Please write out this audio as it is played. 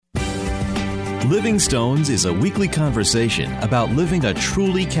Living Stones is a weekly conversation about living a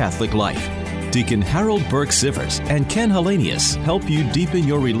truly Catholic life. Deacon Harold Burke Sivers and Ken Hallenius help you deepen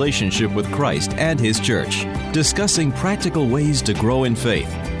your relationship with Christ and His Church, discussing practical ways to grow in faith,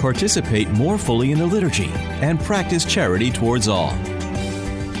 participate more fully in the liturgy, and practice charity towards all.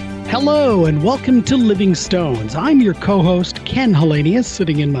 Hello and welcome to Living Stones. I'm your co-host, Ken Hallenius,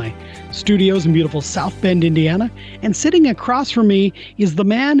 sitting in my studios in beautiful South Bend, Indiana. And sitting across from me is the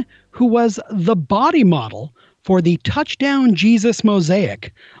man who was the body model for the Touchdown Jesus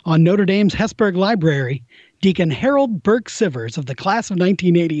mosaic on Notre Dame's Hesburgh Library, Deacon Harold Burke Sivers of the class of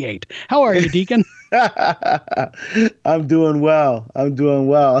 1988. How are you, Deacon? I'm doing well.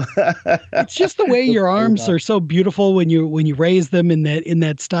 It's just the way your arms are so beautiful when you raise them in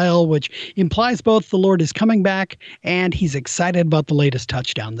that style, which implies both the Lord is coming back and He's excited about the latest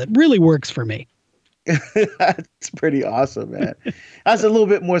touchdown. That really works for me. That's pretty awesome, man. I was a little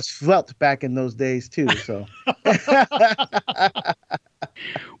bit more svelte back in those days too. So,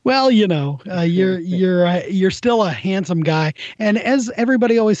 well, you're still a handsome guy, and as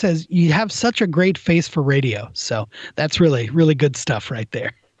everybody always says, you have such a great face for radio. So that's really, really good stuff right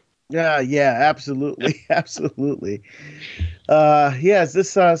there. Yeah, absolutely, absolutely. Yes.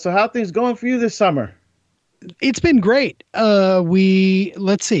 So how are things going for you this summer? It's been great. We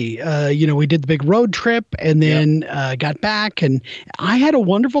did the big road trip and then got back, and I had a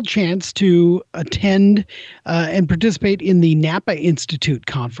wonderful chance to attend and participate in the Napa Institute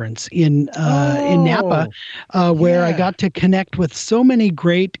conference in Napa, where I got to connect with so many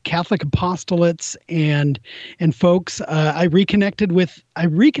great Catholic apostolates and folks. I reconnected with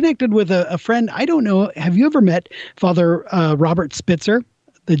a friend. I don't know. Have you ever met Father Robert Spitzer,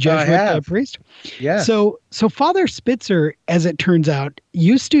 the Jesuit priest? Yeah. So Father Spitzer, as it turns out,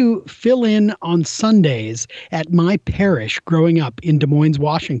 used to fill in on Sundays at my parish growing up in Des Moines,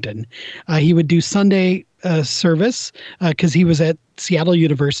 Washington. He would do Sunday service because he was at Seattle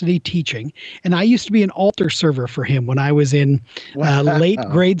University teaching. And I used to be an altar server for him when I was in late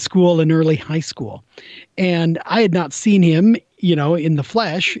grade school and early high school. And I had not seen him, in the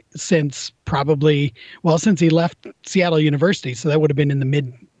flesh since he left Seattle University. So that would have been in the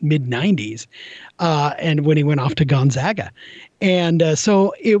mid 90s. And when he went off to Gonzaga. And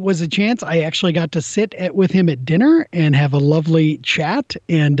so it was a chance. I actually got to sit with him at dinner and have a lovely chat.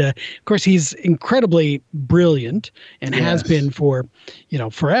 And of course, he's incredibly brilliant and has been for,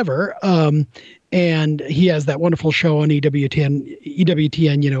 forever. And he has that wonderful show on EWTN,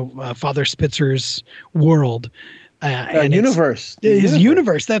 Father Spitzer's World. And universe. His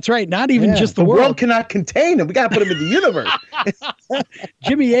universe. That's right. Not even just the world. world. The world cannot contain him. We got to put him in the universe.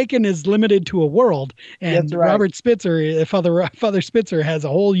 Jimmy Akin is limited to a world, and that's right. Robert Spitzer, Father Spitzer, has a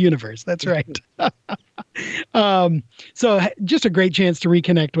whole universe. That's right. So just a great chance to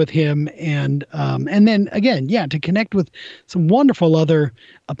reconnect with him, and then again, to connect with some wonderful other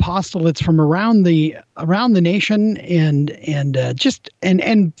apostolates from around the nation,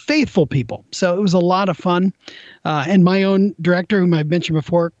 and faithful people. So it was a lot of fun. And my own director, whom I've mentioned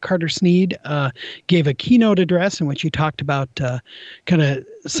before, Carter Sneed, gave a keynote address in which he talked about kind of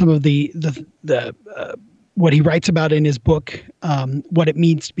some of the what he writes about in his book, what it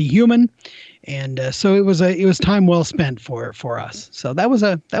means to be human. And so it was time well spent for us. So that was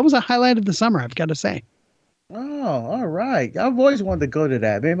a highlight of the summer, I've got to say. Oh, all right. I've always wanted to go to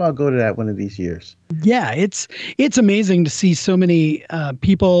that. Maybe I'll go to that one of these years. Yeah, it's amazing to see so many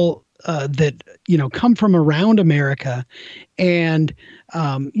people that come from around America, and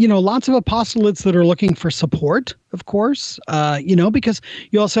lots of apostolates that are looking for support, of course, because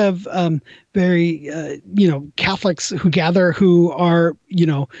you also have very Catholics who gather who are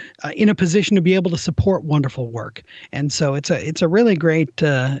in a position to be able to support wonderful work, and so it's a really great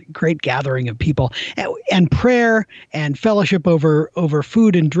gathering of people, and prayer and fellowship over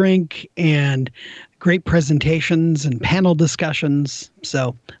food and drink, and great presentations and panel discussions.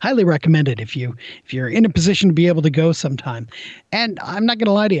 So highly recommended if you're in a position to be able to go sometime. And I'm not going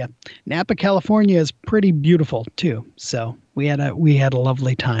to lie to you, Napa, California is pretty beautiful too. So we had a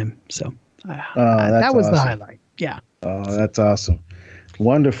lovely time. So that was awesome. The highlight. Yeah. Oh, that's awesome.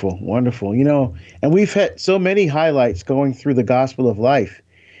 Wonderful. And we've had so many highlights going through the Gospel of Life,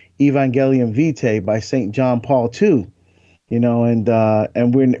 Evangelium Vitae by St. John Paul II. And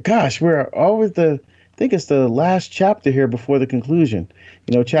we're always I think it's the last chapter here before the conclusion.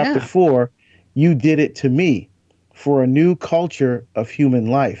 Chapter 4, You Did It to Me, for a New Culture of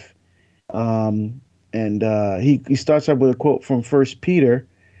Human Life. He starts up with a quote from 1 Peter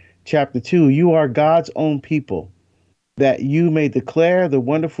chapter 2, You are God's own people, that you may declare the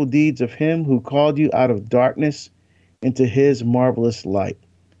wonderful deeds of him who called you out of darkness into his marvelous light.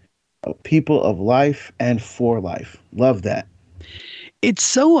 people of life and for life. Love that. It's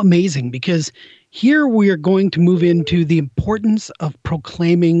so amazing because here we are going to move into the importance of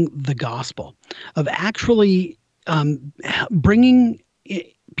proclaiming the gospel, of actually bringing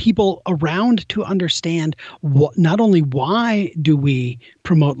people around to understand not only why do we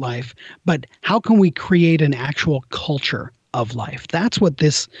promote life, but how can we create an actual culture of life. That's what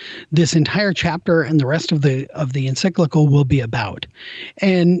this entire chapter and the rest of the encyclical will be about.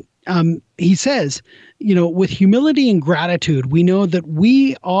 And he says, with humility and gratitude, we know that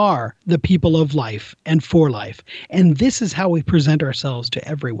we are the people of life and for life. And this is how we present ourselves to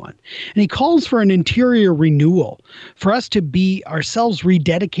everyone. And he calls for an interior renewal, for us to be ourselves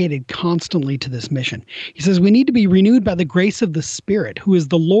rededicated constantly to this mission. He says we need to be renewed by the grace of the Spirit, who is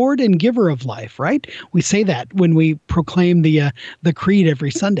the Lord and giver of life, right? We say that when we proclaim the creed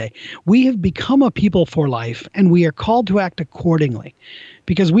every Sunday. We have become a people for life, and we are called to act accordingly.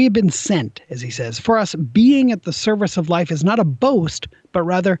 Because we have been sent, as he says. For us, being at the service of life is not a boast, but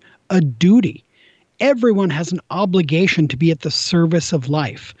rather a duty. Everyone has an obligation to be at the service of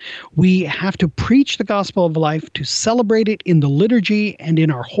life. We have to preach the gospel of life, to celebrate it in the liturgy and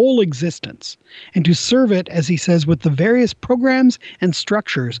in our whole existence, and to serve it, as he says, with the various programs and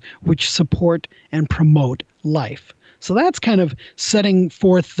structures which support and promote life. So that's kind of setting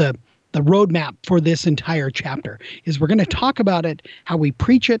forth the roadmap for this entire chapter. Is we're going to talk about it, how we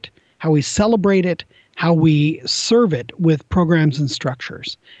preach it, how we celebrate it, how we serve it with programs and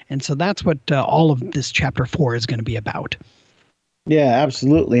structures. And so that's what all of this chapter 4 is going to be about. Yeah,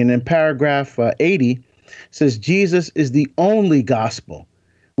 absolutely. And in paragraph 80 says, Jesus is the only gospel.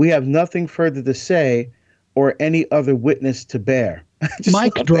 We have nothing further to say or any other witness to bear.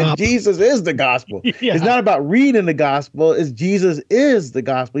 Mic drop. Jesus is the gospel. Yeah. It's not about reading the gospel. It's Jesus is the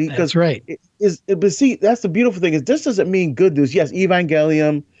gospel. That's right. But see, that's the beautiful thing is this doesn't mean good news. Yes,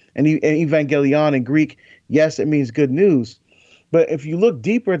 evangelium and evangelion in Greek, yes, it means good news. But if you look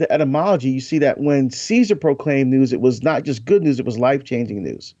deeper at the etymology, you see that when Caesar proclaimed news, it was not just good news, it was life-changing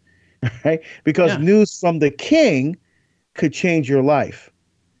news, right? Because news from the king could change your life.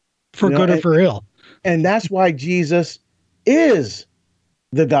 For good or for ill. And that's why Jesus is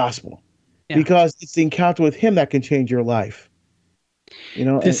the gospel, because it's the encounter with him that can change your life.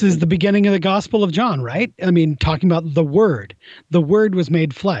 This is the beginning of the Gospel of John, right? I mean, talking about the Word. The Word was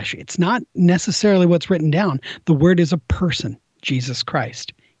made flesh. It's not necessarily what's written down. The Word is a person, Jesus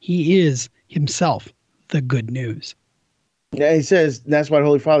Christ. He is himself the good news. Yeah, he says, that's why the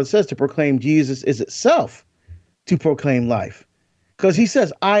Holy Father says to proclaim Jesus is itself to proclaim life. Because he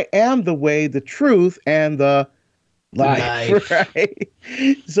says, I am the way, the truth, and the life. Right?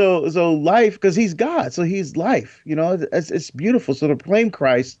 So life, because he's God, so he's life. It's beautiful. So to proclaim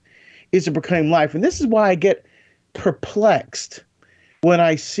Christ is to proclaim life. And this is why I get perplexed when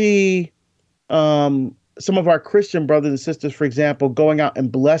I see some of our Christian brothers and sisters, for example, going out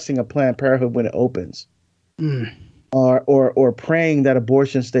and blessing a Planned Parenthood when it opens. Or praying that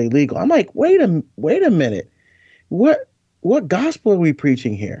abortion stay legal. I'm like, wait a minute. What gospel are we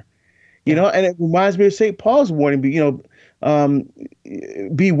preaching here? And it reminds me of St. Paul's warning,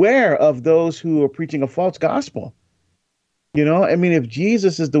 beware of those who are preaching a false gospel. I mean, if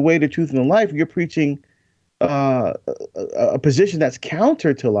Jesus is the way, the truth, and the life, you're preaching a position that's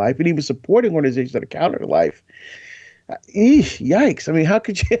counter to life, and even supporting organizations that are counter to life. Yikes. I mean, how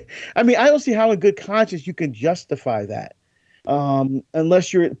could you? I mean, I don't see how in good conscience you can justify that.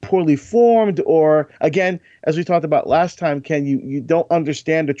 Unless you're poorly formed, or again, as we talked about last time, Ken, you don't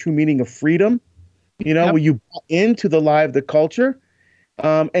understand the true meaning of freedom, where you buy into the lie of the culture.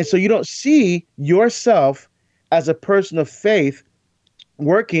 And so you don't see yourself as a person of faith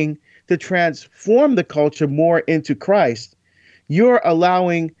working to transform the culture more into Christ. You're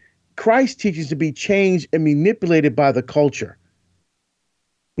allowing Christ's teachings to be changed and manipulated by the culture.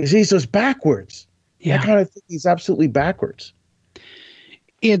 You see, so it's backwards. I kind of think he's absolutely backwards.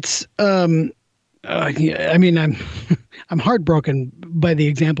 It's, I mean, I'm heartbroken by the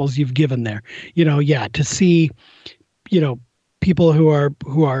examples you've given there. To see, people who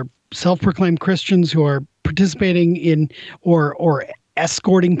are self-proclaimed Christians who are participating in or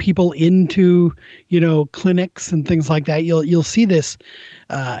escorting people into, clinics and things like that. You'll see this,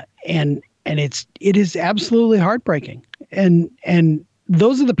 and it is absolutely heartbreaking. And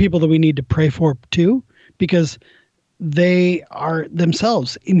those are the people that we need to pray for too, because they are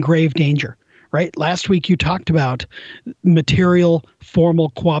themselves in grave danger, right? Last week you talked about material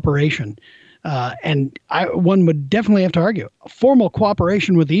formal cooperation. One would definitely have to argue formal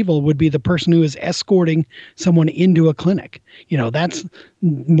cooperation with evil would be the person who is escorting someone into a clinic. That's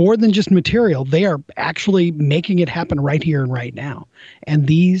more than just material. They are actually making it happen right here and right now. And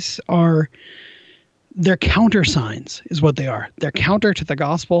they're countersigns is what they are. They're counter to the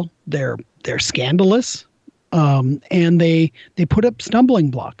gospel. They're scandalous. And they put up stumbling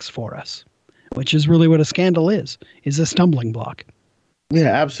blocks for us, which is really what a scandal is a stumbling block. Yeah,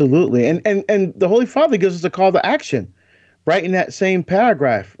 absolutely. And the Holy Father gives us a call to action right in that same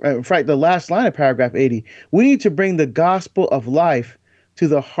paragraph, right, the last line of paragraph 80. We need to bring the gospel of life to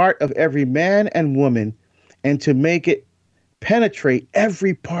the heart of every man and woman and to make it penetrate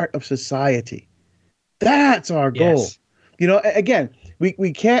every part of society. That's our goal. Yes. Again,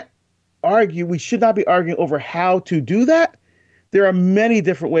 we can't argue. We should not be arguing over how to do that. There are many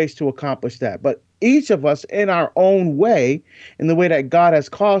different ways to accomplish that, but each of us in our own way, in the way that God has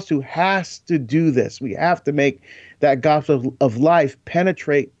called us to, has to do this. We have to make that gospel of life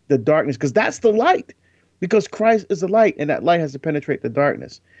penetrate the darkness, because that's the light, because Christ is the light, and that light has to penetrate the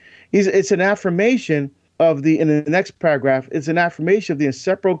darkness. It's an affirmation in the next paragraph, it's an affirmation of the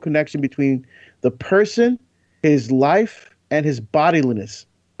inseparable connection between the person, his life, and his bodyliness.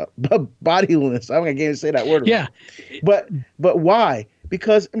 Bodyliness. I can't even say that word. Yeah. But why?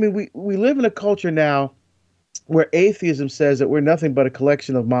 Because, we live in a culture now where atheism says that we're nothing but a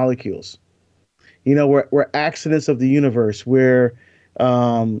collection of molecules. We're accidents of the universe. We're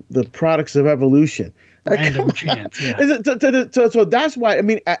the products of evolution. Random chance. Yeah. So that's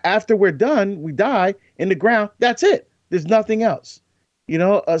why, after we're done, we die in the ground. That's it. There's nothing else.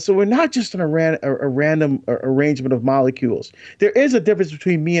 So we're not just in a random arrangement of molecules. There is a difference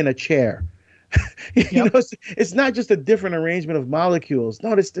between me and a chair. Yep. It's not just a different arrangement of molecules.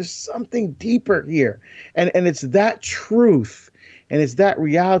 No, there's something deeper here. And it's that truth and it's that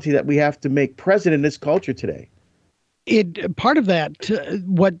reality that we have to make present in this culture today. Part of that,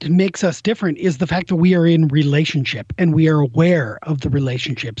 what makes us different is the fact that we are in relationship and we are aware of the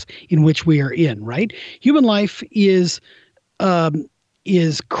relationships in which we are in, right? Human life is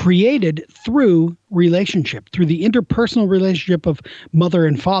created through relationship, through the interpersonal relationship of mother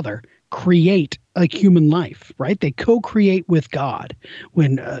and father. Create a human life, right? They co-create with God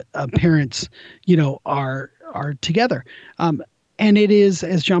when parents, are together. And it is,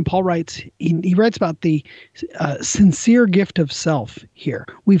 as John Paul writes, he writes about the sincere gift of self here.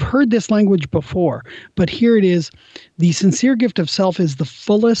 We've heard this language before, but here it is. The sincere gift of self is the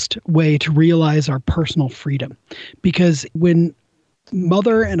fullest way to realize our personal freedom. Because when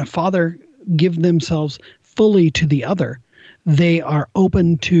mother and a father give themselves fully to the other, they are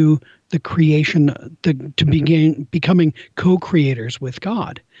open to the creation, to becoming co-creators with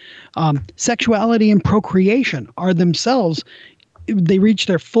God. Sexuality and procreation are themselves, they reach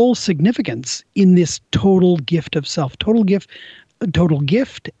their full significance in this total gift of self, total gift and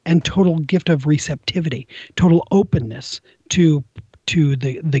total gift of receptivity, total openness to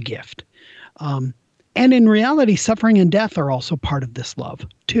the gift. And in reality, suffering and death are also part of this love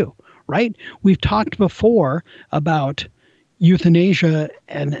too, right? We've talked before about euthanasia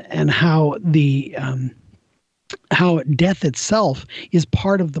and how how death itself is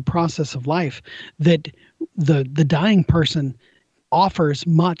part of the process of life, that the dying person offers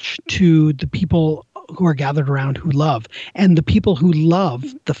much to the people who are gathered around who love, and the people who love,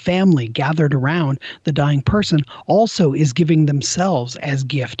 the family gathered around the dying person, also is giving themselves as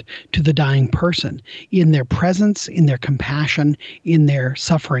gift to the dying person in their presence, in their compassion, in their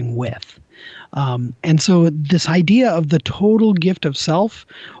suffering with. And so this idea of the total gift of self,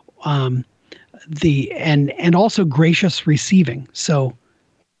 and also gracious receiving. So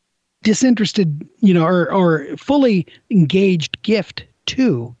disinterested, or fully engaged gift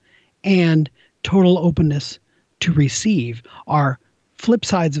to, and total openness to receive are flip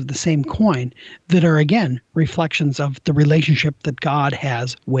sides of the same coin that are, again, reflections of the relationship that God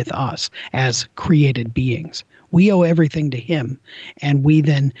has with us as created beings. We owe everything to him, and we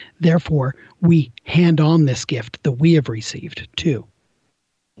then, therefore, we hand on this gift that we have received too.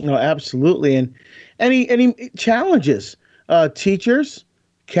 No, absolutely. And any challenges, teachers,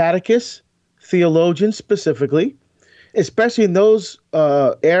 catechists, theologians specifically, especially in those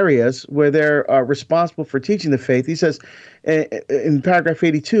areas where they're responsible for teaching the faith. He says in paragraph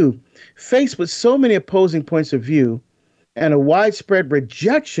 82, faced with so many opposing points of view and a widespread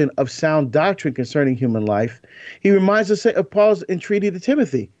rejection of sound doctrine concerning human life, he reminds us of Paul's entreaty to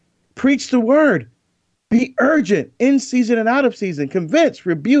Timothy: preach the word, be urgent, in season and out of season, convince,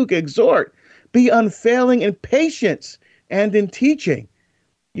 rebuke, exhort, be unfailing in patience and in teaching.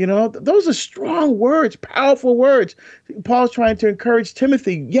 Those are strong words, powerful words. Paul's trying to encourage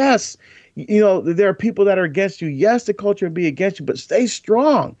Timothy. Yes, there are people that are against you. Yes, the culture will be against you, but stay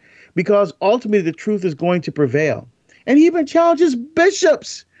strong, because ultimately the truth is going to prevail. And he even challenges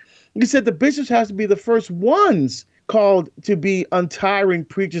bishops. He said the bishops has to be the first ones called to be untiring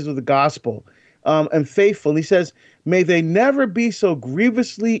preachers of the gospel, and faithful. And he says, may they never be so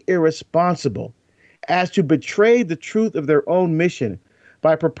grievously irresponsible as to betray the truth of their own mission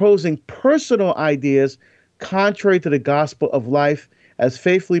by proposing personal ideas contrary to the gospel of life as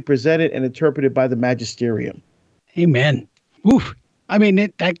faithfully presented and interpreted by the magisterium. Amen. Oof. I mean,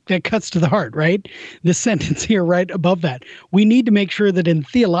 that cuts to the heart, right? This sentence here right above that. We need to make sure that in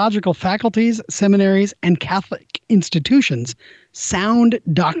theological faculties, seminaries, and Catholic institutions, sound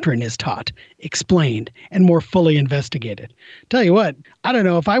doctrine is taught, explained, and more fully investigated. Tell you what, I don't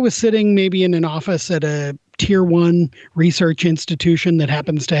know, if I was sitting maybe in an office at a Tier 1 research institution that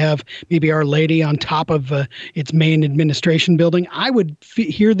happens to have maybe Our Lady on top of its main administration building, I would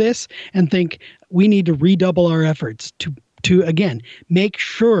hear this and think we need to redouble our efforts to again, make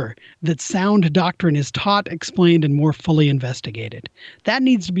sure that sound doctrine is taught, explained, and more fully investigated. That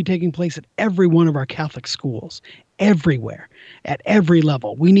needs to be taking place at every one of our Catholic schools, everywhere, at every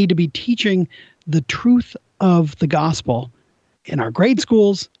level. We need to be teaching the truth of the gospel in our grade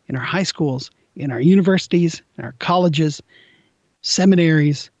schools, in our high schools, in our universities, in our colleges,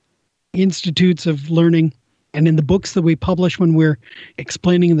 seminaries, institutes of learning, and in the books that we publish when we're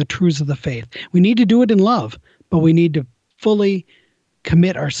explaining the truths of the faith. We need to do it in love, but we need to fully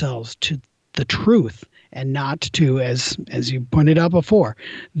commit ourselves to the truth and not to, as you pointed out before,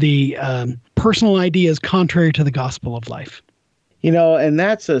 the personal ideas contrary to the gospel of life. And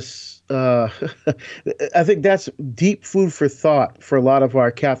that's I think that's deep food for thought for a lot of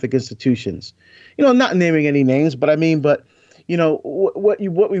our Catholic institutions. Not naming any names, but what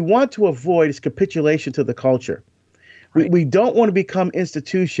we want to avoid is capitulation to the culture. Right. We don't want to become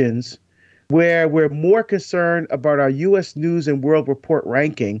institutions where we're more concerned about our U.S. News and World Report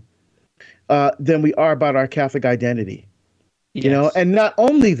ranking than we are about our Catholic identity. Yes. And not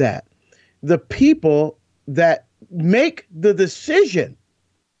only that, the people that make the decision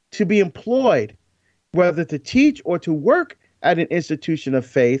to be employed, whether to teach or to work at an institution of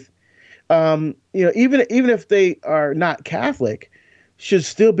faith, even if they are not Catholic, should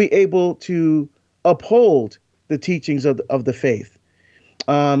still be able to uphold the teachings of the faith.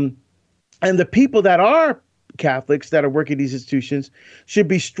 And the people that are Catholics that are working these institutions should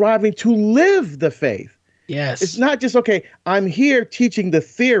be striving to live the faith. Yes. It's not just, okay, I'm here teaching the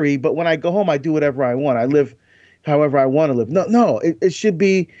theory, but when I go home, I do whatever I want. I live however I want to live. No, it should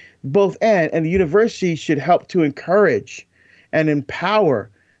be both and the university should help to encourage and empower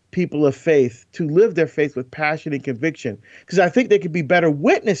people of faith to live their faith with passion and conviction. Because I think they could be better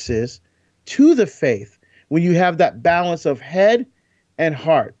witnesses to the faith when you have that balance of head and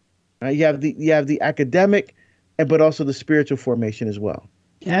heart. You have the academic, but also the spiritual formation as well.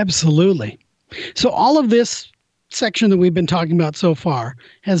 Absolutely. So all of this section that we've been talking about so far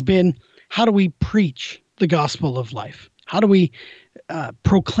has been, how do we preach the gospel of life? How do we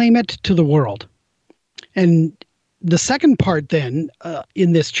proclaim it to the world? And the second part then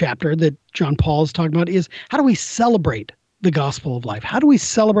in this chapter that John Paul is talking about is, how do we celebrate the gospel of life? How do we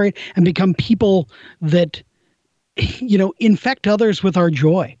celebrate and become people that, infect others with our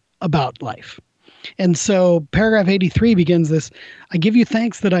joy about life? And so paragraph 83 begins this: I give you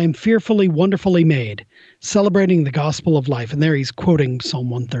thanks that I am fearfully, wonderfully made, celebrating the gospel of life. And there he's quoting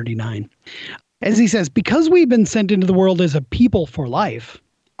Psalm 139. As he says, because we've been sent into the world as a people for life,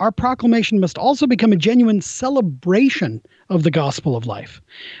 our proclamation must also become a genuine celebration of the gospel of life.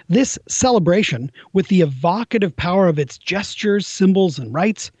 This celebration, with the evocative power of its gestures, symbols, and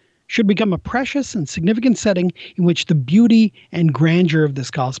rites, should become a precious and significant setting in which the beauty and grandeur of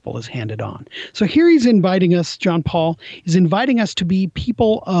this gospel is handed on. So here he's inviting us, John Paul is inviting us to be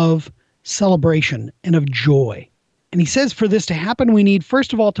people of celebration and of joy. And he says for this to happen, we need,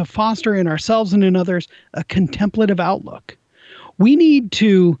 first of all, to foster in ourselves and in others a contemplative outlook. We need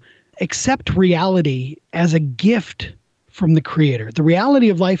to accept reality as a gift from the Creator. The reality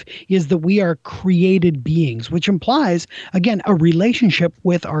of life is that we are created beings, which implies, again, a relationship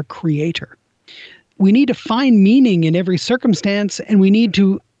with our Creator. We need to find meaning in every circumstance, and we need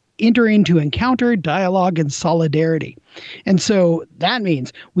to enter into encounter, dialogue, and solidarity. And so that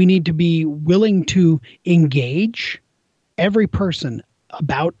means we need to be willing to engage every person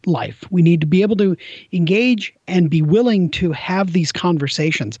about life. We need to be able to engage and be willing to have these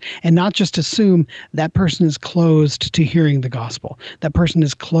conversations and not just assume that person is closed to hearing the gospel. That person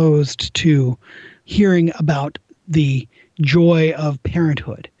is closed to hearing about the joy of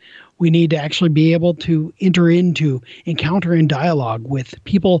parenthood. We need to actually be able to encounter in dialogue with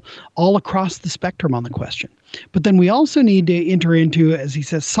people all across the spectrum on the question. But then we also need to enter into, as he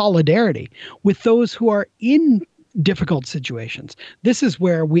says, solidarity with those who are in difficult situations. This is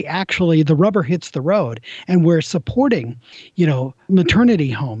where the rubber hits the road, and we're supporting, maternity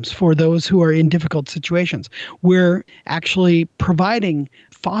homes for those who are in difficult situations. We're actually providing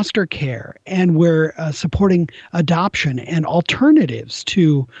foster care, and we're supporting adoption and alternatives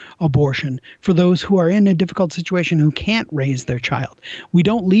to abortion for those who are in a difficult situation who can't raise their child. We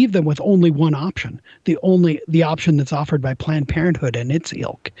don't leave them with only one option, the option that's offered by Planned Parenthood and its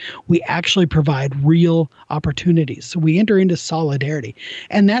ilk. We actually provide real opportunities. So we enter into solidarity,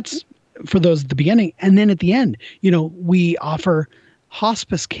 and that's for those at the beginning. And then at the end, we offer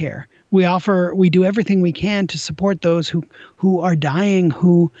hospice care. We do everything we can to support those who are dying,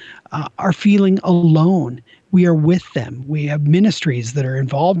 who are feeling alone. We are with them. We have ministries that are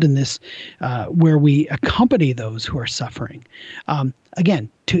involved in this, where we accompany those who are suffering. Again,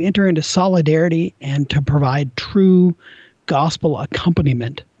 to enter into solidarity and to provide true gospel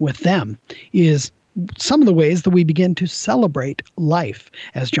accompaniment with them is some of the ways that we begin to celebrate life,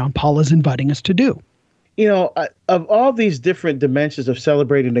 as John Paul is inviting us to do. Of all these different dimensions of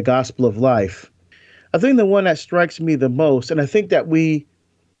celebrating the gospel of life, I think the one that strikes me the most, and I think that we,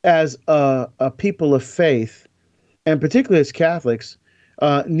 as a people of faith, and particularly as Catholics,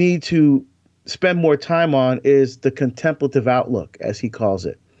 need to spend more time on, is the contemplative outlook, as he calls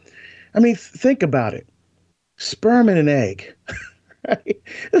it. I mean, think about it. Sperm and an egg. Right?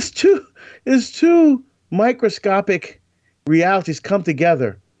 It's two microscopic realities come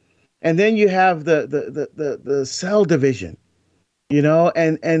together. And then you have the cell division,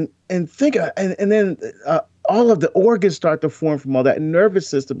 and think, and then all of the organs start to form from all that, nervous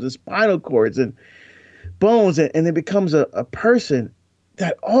systems and spinal cords and bones, and it becomes a person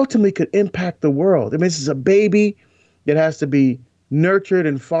that ultimately could impact the world. I mean, this is a baby that has to be nurtured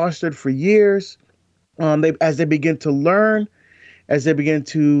and fostered for years. As they begin to learn, as they begin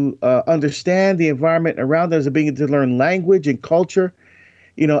to understand the environment around them, as they begin to learn language and culture.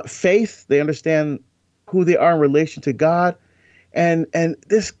 Faith, they understand who they are in relation to God. And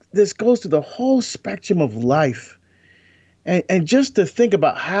this goes to the whole spectrum of life. And just to think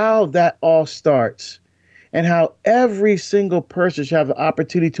about how that all starts and how every single person should have the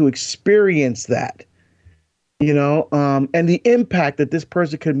opportunity to experience that, and the impact that this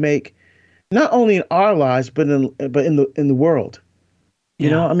person could make, not only in our lives, but in the world.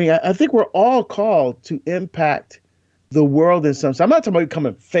 I think we're all called to impact the world in some sense. I'm not talking about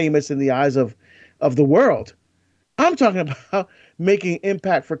becoming famous in the eyes of the world. I'm talking about making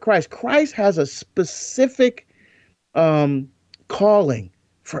impact for Christ. Christ has a specific calling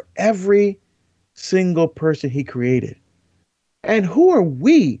for every single person he created. And who are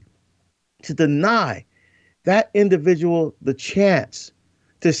we to deny that individual the chance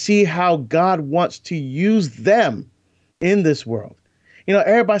to see how God wants to use them in this world?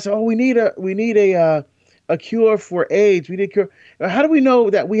 Everybody says, "Oh, we need a cure for AIDS. We need a cure." How do we know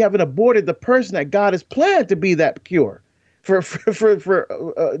that we haven't aborted the person that God has planned to be that cure for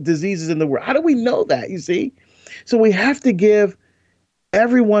diseases in the world? How do we know that? You see, so we have to give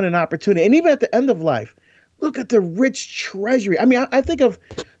everyone an opportunity, and even at the end of life, look at the rich treasury. I mean, I think of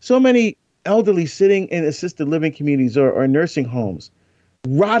so many elderly sitting in assisted living communities or nursing homes,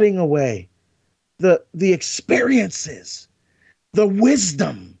 rotting away. The experiences, the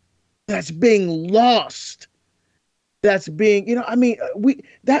wisdom that's being lost, that's being,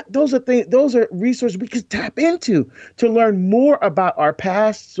 those are resources we could tap into to learn more about our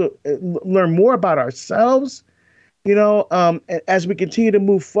past, learn more about ourselves, as we continue to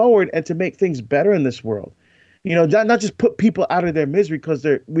move forward and to make things better in this world. Not just put people out of their misery because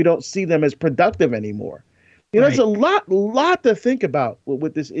we don't see them as productive anymore. Right. There's a lot to think about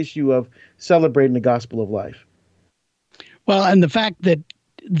with this issue of celebrating the gospel of life. Well, and the fact that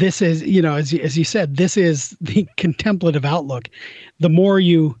this is, as you said, this is the contemplative outlook. The more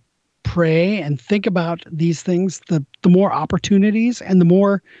you pray and think about these things, the more opportunities and the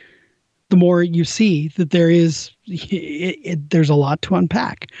more you see that there's a lot to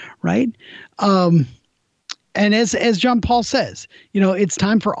unpack, right? And as John Paul says, it's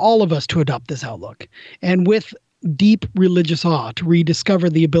time for all of us to adopt this outlook, and with deep religious awe to rediscover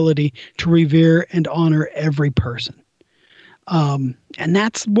the ability to revere and honor every person. And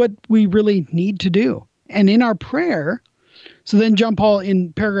that's what we really need to do. And in our prayer, So then John Paul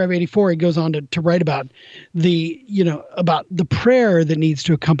in paragraph 84, he goes on to write about about the prayer that needs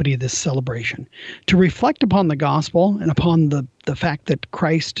to accompany this celebration, to reflect upon the gospel and upon the fact that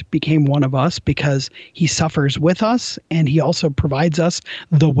Christ became one of us because he suffers with us and he also provides us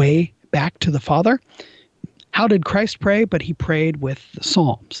the way back to the Father. How did Christ pray? But he prayed with the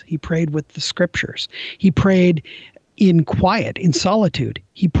Psalms. He prayed with the scriptures. He prayed in quiet, in solitude.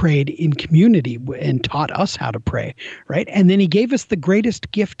 He prayed in community and taught us how to pray, right? And then he gave us the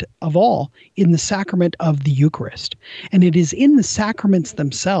greatest gift of all in the sacrament of the Eucharist. And it is in the sacraments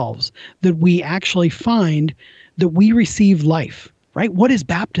themselves that we actually find that we receive life, right? What is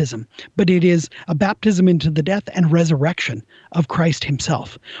baptism? But it is a baptism into the death and resurrection of Christ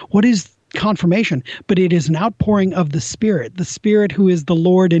himself. What is confirmation? But it is an outpouring of the Spirit who is the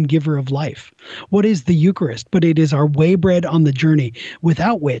Lord and giver of life. What is the Eucharist? But it is our way bread on the journey,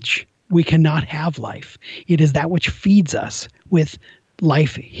 without which we cannot have life. It is that which feeds us with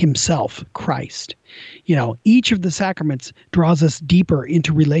life himself, Christ. Each of the sacraments draws us deeper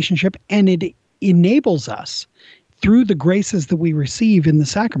into relationship, and it enables us through the graces that we receive in the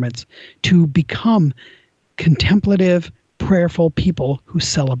sacraments to become contemplative, prayerful people who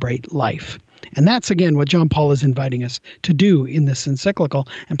celebrate life. And that's, again, what John Paul is inviting us to do in this encyclical,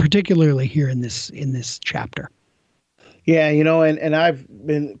 and particularly here in this chapter. Yeah, and I've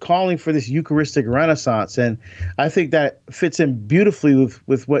been calling for this Eucharistic Renaissance, and I think that fits in beautifully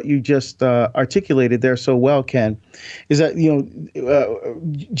with what you just articulated there so well, Ken, is that,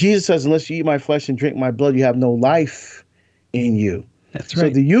 Jesus says, unless you eat my flesh and drink my blood, you have no life in you. That's right.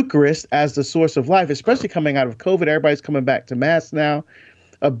 So the Eucharist as the source of life, especially coming out of COVID, everybody's coming back to Mass now,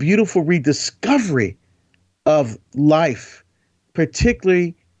 a beautiful rediscovery of life,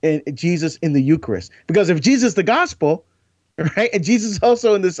 particularly in Jesus in the Eucharist. Because if Jesus is the gospel, right, and Jesus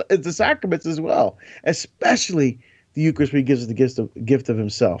also in the sacraments as well, especially the Eucharist where he gives us the gift of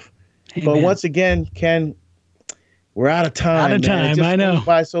himself. Amen. But once again, Ken, we're out of time. I know. It goes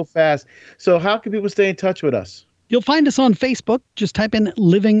by so fast. So how can people stay in touch with us? You'll find us on Facebook. Just type in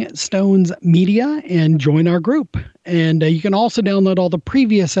Living Stones Media and join our group. And you can also download all the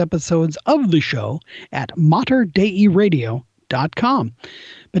previous episodes of the show at materdeiradio.com.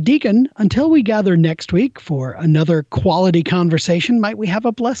 But Deacon, until we gather next week for another quality conversation, might we have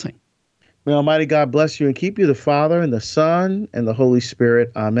a blessing? May Almighty God bless you and keep you, the Father and the Son and the Holy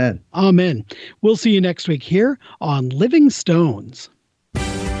Spirit. Amen. Amen. We'll see you next week here on Living Stones.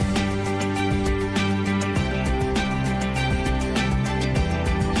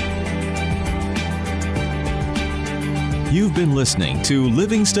 You've been listening to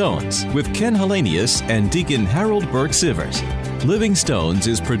Living Stones with Ken Hallenius and Deacon Harold Burke Sivers. Living Stones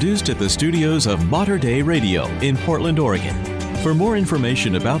is produced at the studios of Mater Dei Radio in Portland, Oregon. For more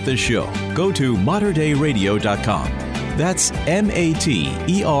information about this show, go to materdeiradio.com. That's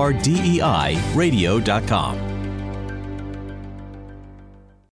MATERDEI radio.com.